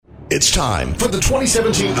It's time for the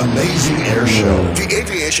 2017 Amazing Air Show. The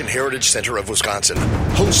Aviation Heritage Center of Wisconsin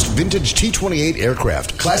hosts vintage T-28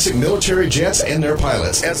 aircraft, classic military jets, and their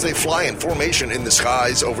pilots as they fly in formation in the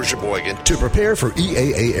skies over Sheboygan to prepare for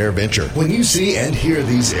EAA AirVenture. When you see and hear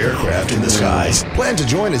these aircraft in the skies, plan to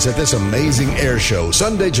join us at this Amazing Air Show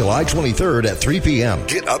Sunday, July 23rd at 3 p.m.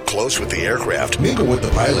 Get up close with the aircraft, mingle with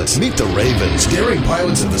the pilots, meet the Ravens, daring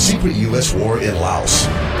pilots of the secret U.S. war in Laos.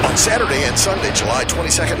 On Saturday and Sunday, July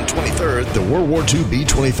 22nd and 23rd, the World War II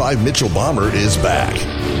B-25 Mitchell bomber is back.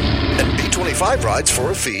 And B-25 rides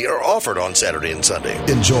for a fee are offered on Saturday and Sunday.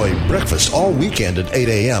 Enjoy breakfast all weekend at 8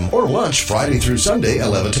 a.m. or lunch Friday through Sunday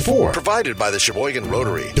 11 to 4. Provided by the Sheboygan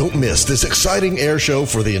Rotary. Don't miss this exciting air show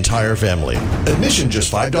for the entire family. Admission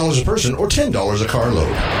just $5 a person or $10 a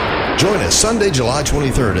carload. Join us Sunday, July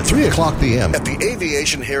 23rd at 3 o'clock p.m. at the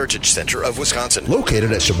Aviation Heritage Center of Wisconsin,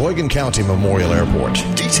 located at Sheboygan County Memorial Airport.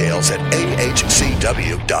 Details at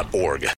ahcw.org.